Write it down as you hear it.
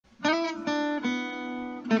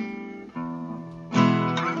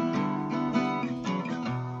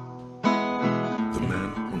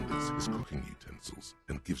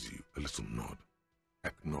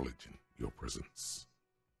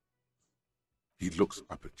He looks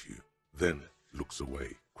up at you, then looks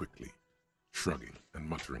away quickly, shrugging and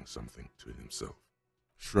muttering something to himself.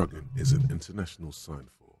 Shrugging is an international sign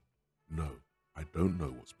for, no, I don't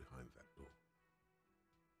know what's behind that door.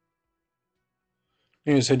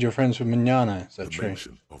 You said you're friends with Manana, is that The true?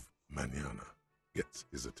 mention of Manana gets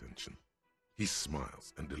his attention. He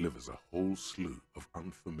smiles and delivers a whole slew of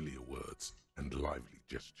unfamiliar words and lively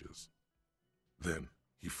gestures. Then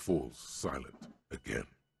he falls silent again.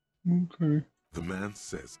 Okay. The man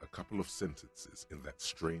says a couple of sentences in that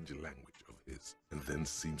strange language of his and then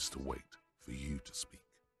seems to wait for you to speak.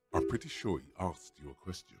 I'm pretty sure he asked you a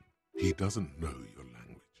question. He doesn't know your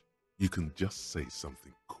language. You can just say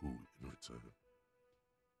something cool in return.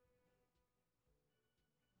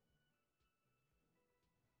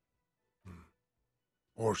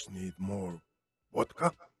 Horse need more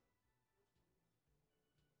vodka?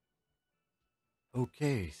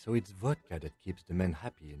 Okay, so it's vodka that keeps the men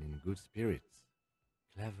happy and in good spirits.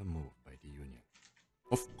 Clever move by the Union.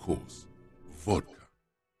 Of course, vodka.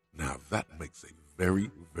 Now that makes a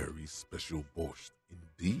very, very special borscht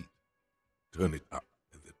indeed. Turn it up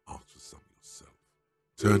and then ask for some yourself.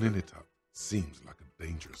 Turning it up seems like a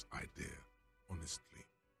dangerous idea, honestly.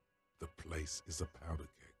 The place is a powder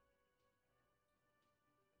keg.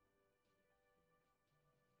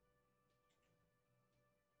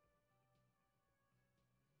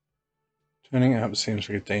 Turning it up seems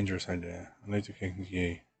like a dangerous idea. I'd like to kick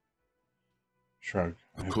you. Shrug.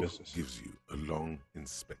 The cook gives you a long,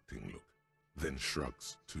 inspecting look, then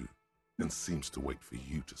shrugs too, and seems to wait for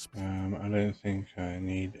you to speak. I don't think I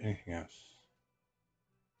need anything else.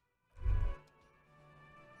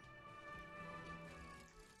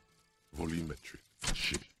 Volumetric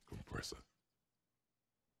ship compressor.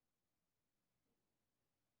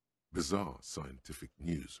 Bizarre scientific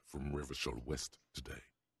news from Rivershore West today,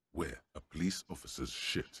 where a police officer's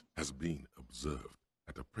shit has been observed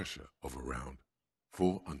at a pressure of around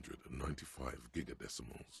 495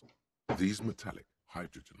 gigadecimals. These metallic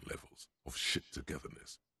hydrogen levels of shit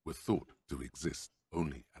togetherness were thought to exist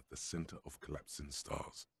only at the center of collapsing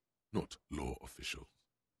stars, not law officials.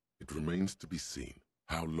 It remains to be seen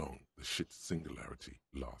how long the shit singularity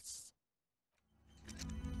lasts.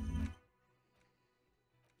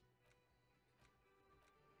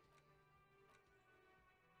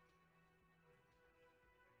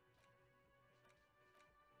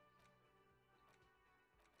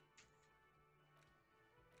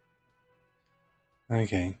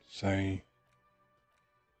 Okay, so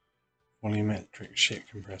volumetric shit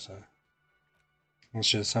compressor. That's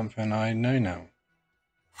just something I know now.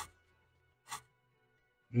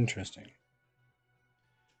 Interesting.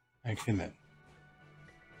 Okay then.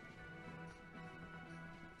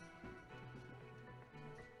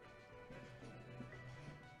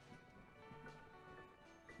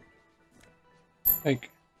 Like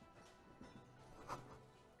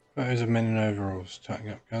photos of men in overalls toting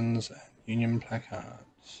up guns and Union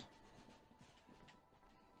placards.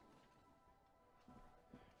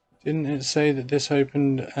 Didn't it say that this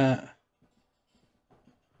opened at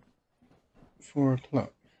 4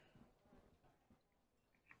 o'clock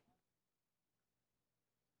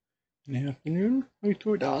in the afternoon? I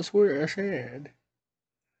thought that's what it said.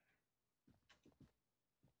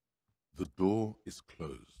 The door is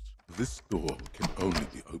closed. This door can only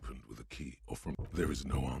be opened with a key or from... There is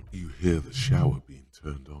no answer. You hear the shower being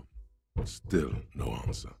turned on. Still no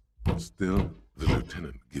answer. Still, the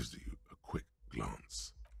lieutenant gives you a quick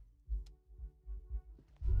glance.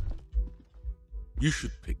 You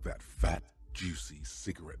should pick that fat, juicy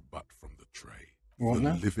cigarette butt from the tray. What the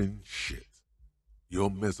now? living shit. Your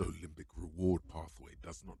mesolimbic reward pathway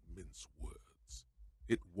does not mince words.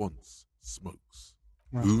 It wants smokes.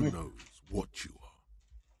 Who knows what you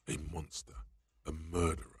are? A monster, a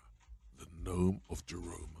murderer, the gnome of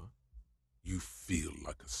Jeroma? You feel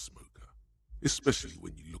like a smoker, especially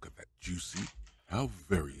when you look at that juicy, how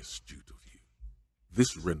very astute of you.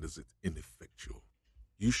 This renders it ineffectual.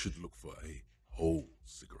 You should look for a whole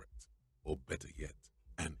cigarette, or better yet,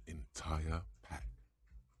 an entire pack.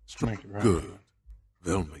 Good.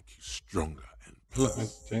 They'll make you stronger and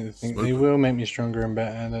plus. I don't think they will make me stronger and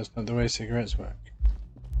better. That's not the way cigarettes work.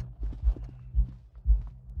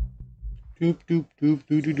 Doop doop doop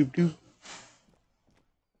doop doop doop doop.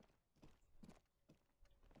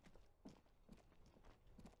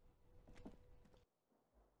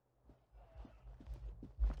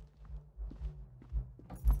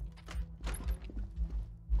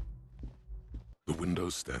 The window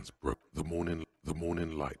stands broke. The morning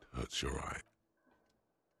light hurts your eye.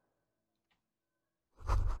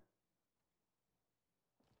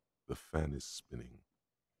 The fan is spinning.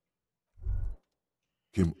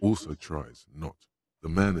 Kim also tries not. The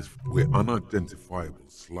man is where unidentifiable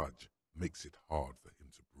sludge makes it hard for him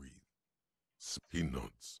to breathe. He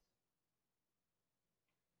nods.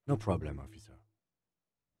 No problem, officer.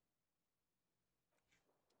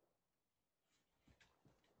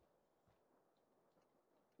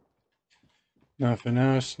 Nothing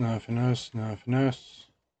else, nothing else, nothing else.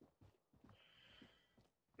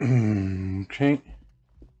 Okay.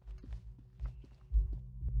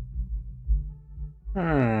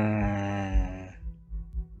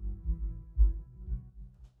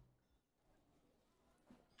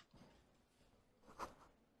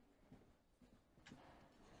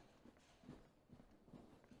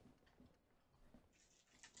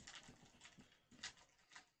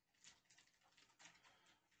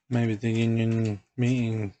 Maybe the union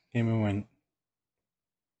meeting came and went.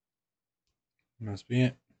 Must be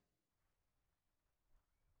it.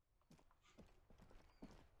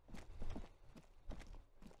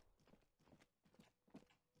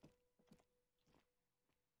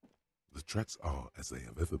 The tracks are as they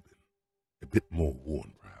have ever been. A bit more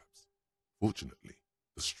worn, perhaps. Fortunately,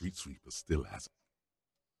 the street sweeper still has it.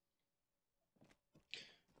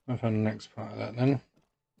 I'll find the next part of that then.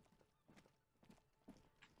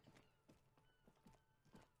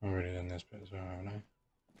 I've already done this bit as well, haven't I?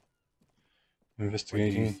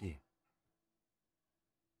 Investigating. What do you see?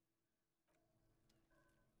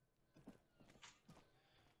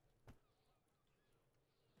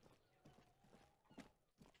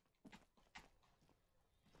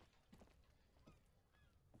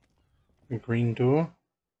 A green door.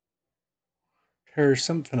 There's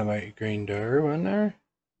something about a green door, wasn't there?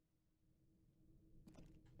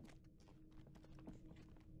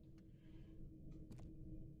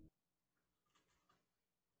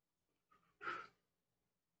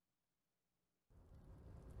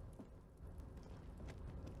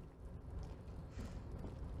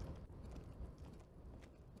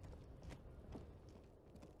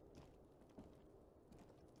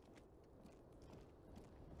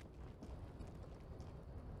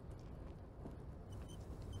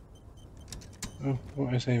 Oh, what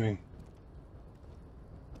am I saving?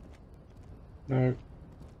 No.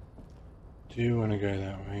 Do you want to go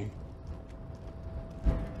that way?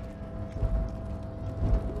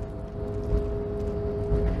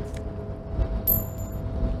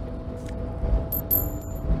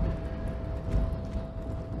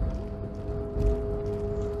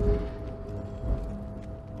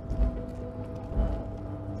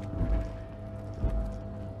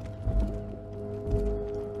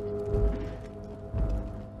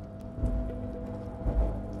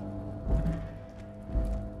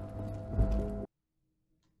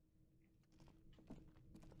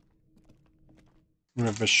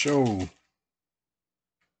 River show.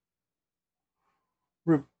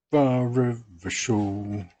 River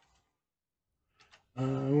show. I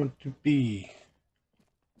want to be.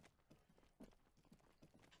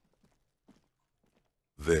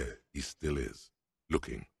 There he still is,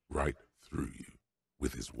 looking right through you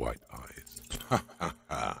with his white eyes. Ha ha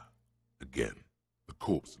ha! Again, the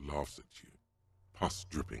corpse laughs at you, pus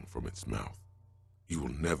dripping from its mouth. You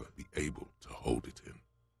will never be able to hold it in.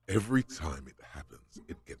 Every time it happens,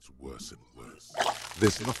 it gets worse and worse.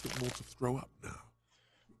 There's nothing more to throw up now.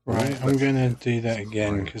 Right, I'm going to do that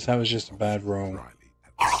again because that was just a bad roll.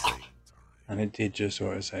 And it did just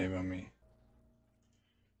auto-save on me.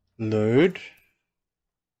 Load.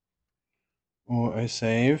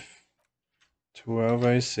 Auto-save.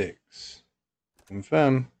 1206.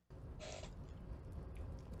 Confirm.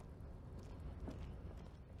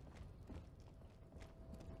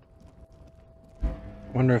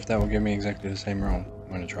 Wonder if that will give me exactly the same roll. I'm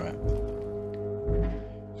going to try it.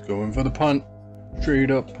 Let's go in for the punt.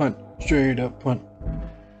 Straight up punt. Straight up punt.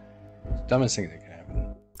 It's the dumbest thing that can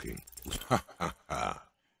happen. Ha ha ha!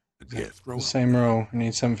 Again, The same roll. I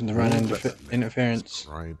need something to run interference.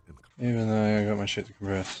 Even though I got my shit to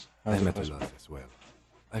compress. I'm at a loss as well.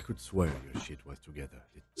 I could swear your shit was together.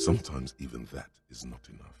 Sometimes even that is not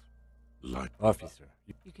enough. Like Officer,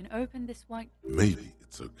 you can open this white. Maybe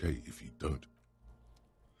it's okay if you don't.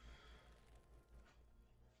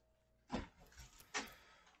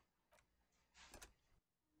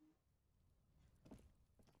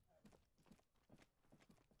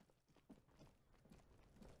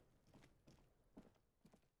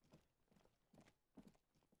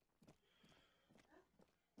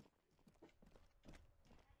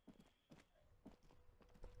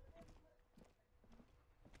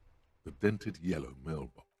 The dented yellow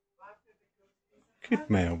mailbox. Good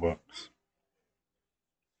mailbox.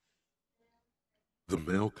 The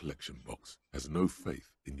mail collection box has no faith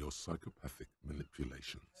in your psychopathic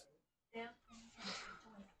manipulations.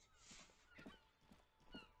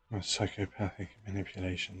 Or psychopathic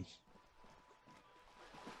manipulations.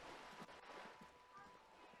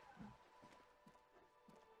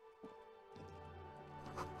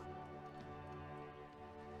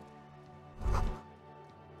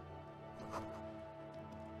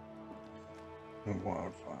 A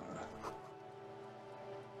wildfire.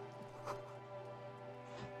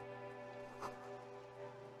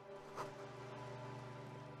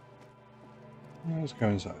 Let's go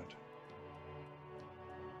inside.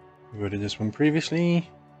 We've already did this one previously.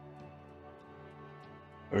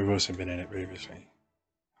 But we've also been in it previously.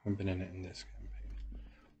 Haven't been in it in this campaign.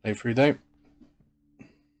 Playthrough though.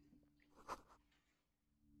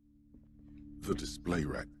 The display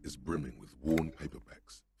rack is brimming with worn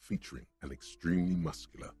paperbacks featuring an extremely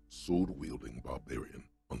muscular, sword-wielding barbarian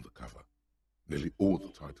on the cover. Nearly all the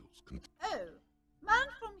titles contain... Oh, Man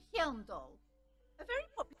from Hjelmdal. A very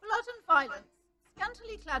popular blood and violence,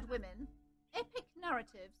 scantily clad women, epic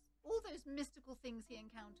narratives, all those mystical things he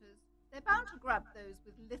encounters. They're bound to grab those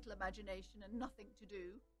with little imagination and nothing to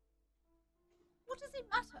do. What does it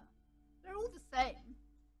matter? They're all the same.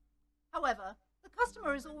 However, the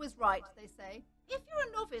customer is always right, they say. If you're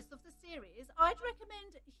a novice of the series, I'd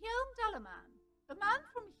recommend Hjelmdalaman, the Man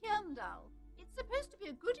from Hjelmdal. It's supposed to be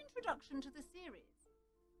a good introduction to the series.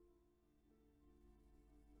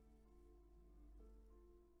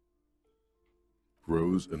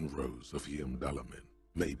 Rows and rows of Hjelmdalamen,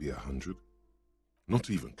 maybe 100. Not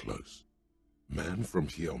even close. Man from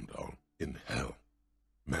Hjelmdal in hell.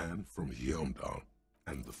 Man from Hjelmdal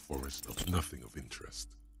and the forest of nothing of interest.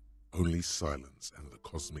 Only silence and the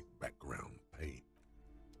cosmic background pain.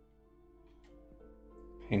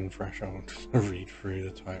 Pain threshold. Read through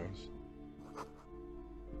the titles.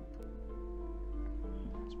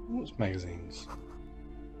 Sports magazines.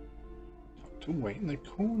 Doctor, wait in the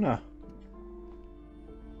corner.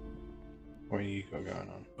 What you got going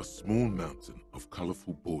on? A small mountain of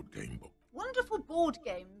colourful board game books. Wonderful board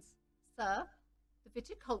games, sir. The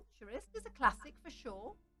Viticulturist is a classic for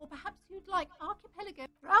sure, or perhaps you'd like Archipelago.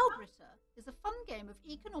 Browbritter is a fun game of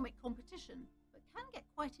economic competition, but can get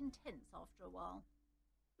quite intense after a while.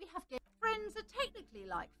 We have games. Friends are technically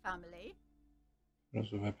like family.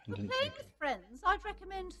 What was For playing with friends, I'd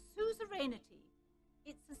recommend Suzerainty.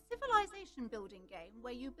 It's a civilization building game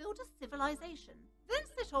where you build a civilization, then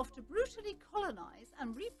set off to brutally colonize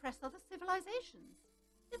and repress other civilizations.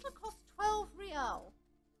 It'll cost 12 real.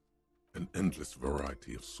 An endless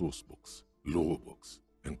variety of source books, lore books,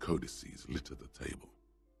 and codices litter the table.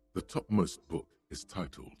 The topmost book is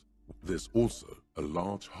titled. There's also a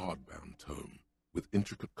large hardbound tome with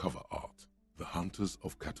intricate cover art, The Hunters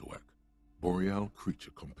of Katawak, Boreal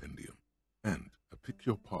Creature Compendium, and a Pick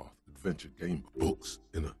Your Path adventure game books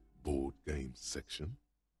in a board game section.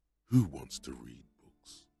 Who wants to read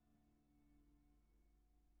books?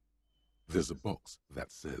 There's a box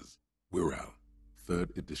that says Wirral,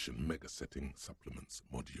 3rd edition Mega Setting Supplements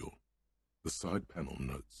Module. The side panel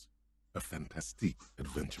notes, a fantastic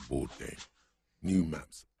adventure board game. New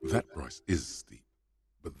maps. That price is steep,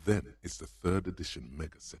 but then it's the 3rd edition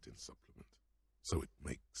Mega Setting Supplement, so it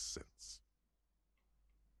makes sense.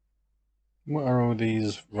 What are all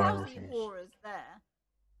these viral Lousy things? auras there.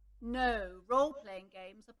 No, role-playing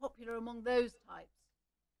games are popular among those types.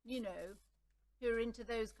 You know, who are into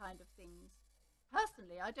those kind of things.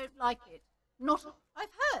 Personally, I don't like it. I've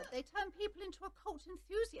heard they turn people into occult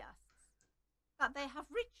enthusiasts. That they have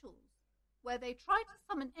rituals where they try to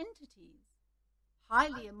summon entities.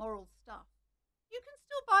 Highly immoral stuff. You can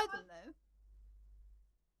still buy them, though.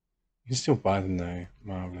 You can still buy them though.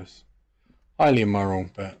 Marvellous. Highly immoral,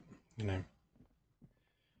 but, you know.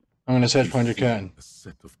 I'm going to search behind your curtain. A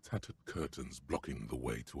set of tattered curtains blocking the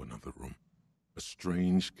way to another room. A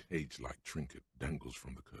strange cage-like trinket dangles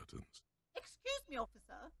from the curtains. Excuse me,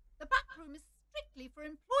 officer. The back room is strictly for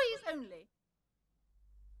employees only.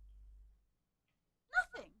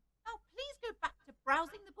 Nothing. Now please go back to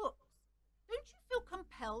browsing the books. Don't you feel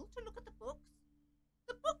compelled to look at the books?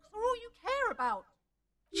 The books are all you care about.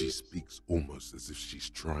 She speaks almost as if she's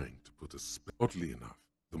trying to put a spell. Oddly enough,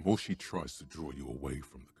 the more she tries to draw you away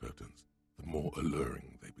from the curtains, the more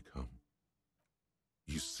alluring they become.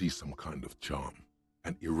 You see some kind of charm,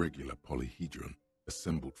 an irregular polyhedron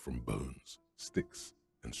assembled from bones, sticks,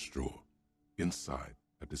 and straw. Inside,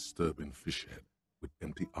 a disturbing fish head with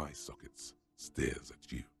empty eye sockets stares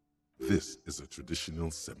at you. This is a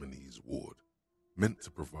traditional Seminese ward, meant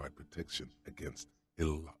to provide protection against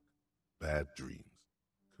ill luck, bad dreams,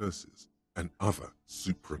 curses, and other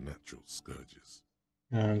supernatural scourges.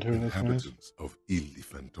 And who this is? Inhabitants of Ile de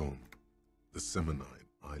Fantôme, the Seminine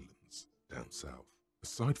Islands down south.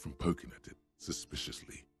 Aside from poking at it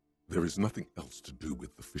suspiciously, There is nothing else to do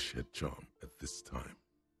with the fish head charm at this time.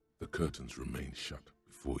 The curtains remain shut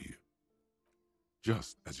before you.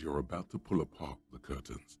 Just as you're about to pull apart the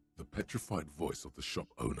curtains, the petrified voice of the shop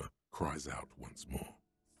owner cries out once more.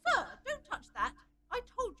 Sir, don't touch that. I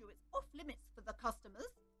told you it's off limits for the customers.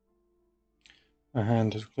 Her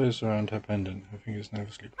hand is closed around her pendant. Her fingers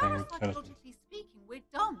nervously playing with the telephone. Parapsychologically speaking, we're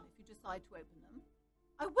done if you decide to open them.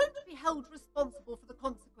 I won't be held responsible for the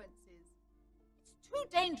consequences. It's too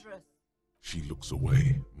dangerous. She looks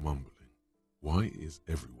away, mumbling. Why is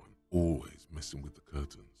everyone always messing with the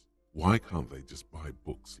curtains? Why can't they just buy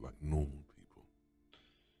books like normal people?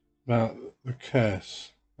 About the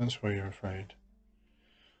curse. That's why you're afraid.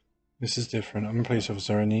 This is different. I'm a police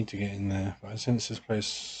officer. I need to get in there. But I sense this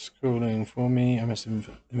place calling for me. I must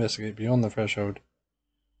investigate beyond the threshold.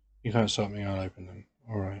 You can't stop me. I'll open them.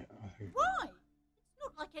 Alright, I think. Why? It's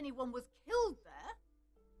not like anyone was killed there.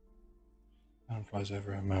 Anne flies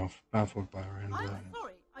over her mouth, baffled by her own I'm blindness.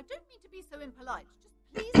 sorry. I don't mean to be so impolite. Just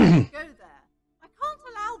please don't go there. I can't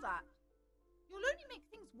allow that. You'll only make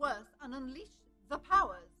things worse and unleash the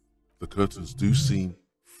powers. The curtains do seem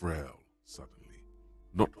frail suddenly,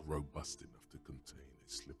 not robust enough to contain a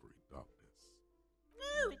slippery darkness.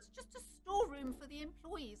 No, it's just a storeroom for the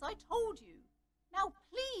employees. I told you. Now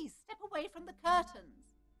please step away from the curtains.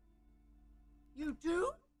 You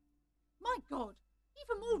do? My God,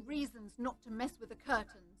 even more reasons not to mess with the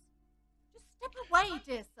curtains. Just step away,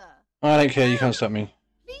 dear sir. I don't care. You can't stop me.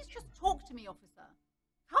 Please just talk to me, officer.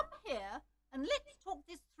 Come here and let's talk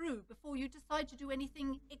this through before you decide to do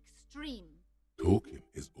anything extreme. Talking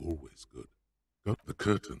is always good. The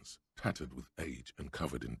curtains, tattered with age and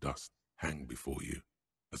covered in dust, hang before you,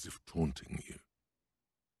 as if taunting you.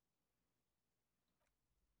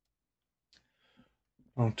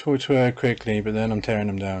 I'll talk to her quickly, but then I'm tearing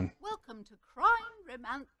them down. Welcome to crime,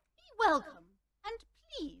 romance. Be welcome. And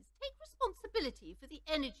please take responsibility for the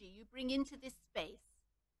energy you bring into this space.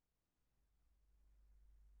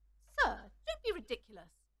 Sir, don't be ridiculous.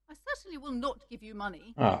 I certainly will not give you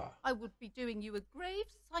money. I would be doing you a grave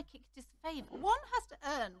psychic disfavor. One has to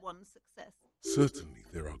earn one's success. Certainly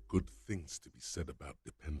there are good things to be said about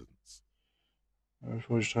dependence.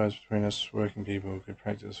 Forged ties between us working people, good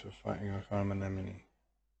practice for fighting a common enemy.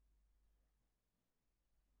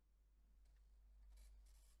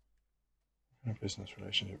 A business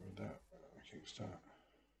relationship with that kickstart.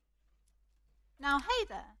 Now, hey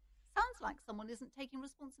there. Sounds like someone isn't taking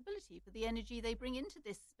responsibility for the energy they bring into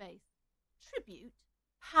this space. Tribute?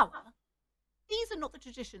 Power? These are not the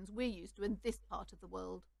traditions we're used to in this part of the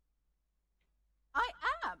world. I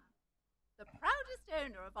am the proudest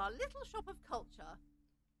owner of our little shop of culture.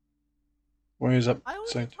 What is up? I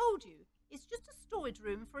already told you, it's just a storage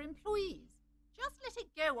room for employees. Just let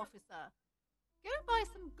it go, officer. Go buy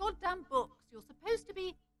some goddamn books. You're supposed to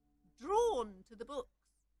be drawn to the books.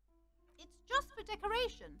 It's just for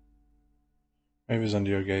decoration. Waves under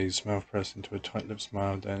your gaze, mouth pressed into a tight-lipped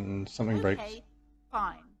smile, then something breaks. Okay,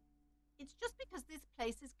 fine. It's just because this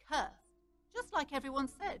place is cursed, just like everyone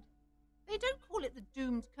said. They don't call it the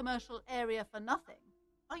doomed commercial area for nothing.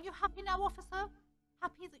 Are you happy now, officer?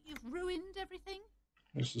 Happy that you've ruined everything?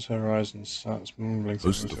 Closes her eyes and starts mumbling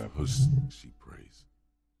Host something to of her. hosts, she prays.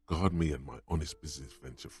 Guard me and my honest business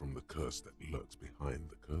venture from the curse that lurks behind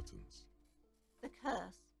the curtains. The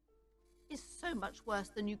curse is so much worse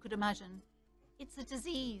than you could imagine. It's a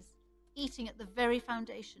disease, eating at the very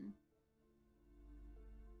foundation.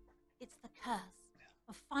 It's the curse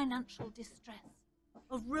of financial distress,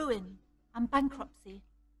 of ruin and bankruptcy.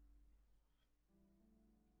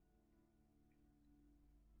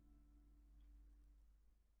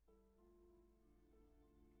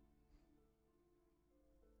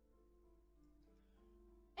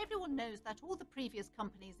 Everyone knows that all the previous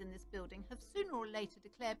companies in this building have sooner or later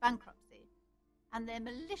declared bankruptcy, and their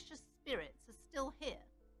malicious spirits are still here,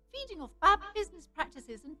 feeding off bad business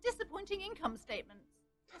practices and disappointing income statements.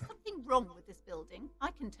 There's something wrong with this building,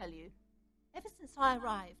 I can tell you. Ever since I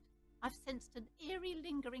arrived, I've sensed an eerie,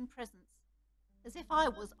 lingering presence, as if I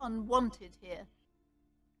was unwanted here.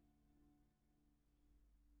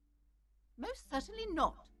 Most certainly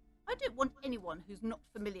not. I don't want anyone who's not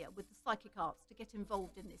familiar with the psychic arts to get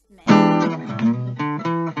involved in this mess.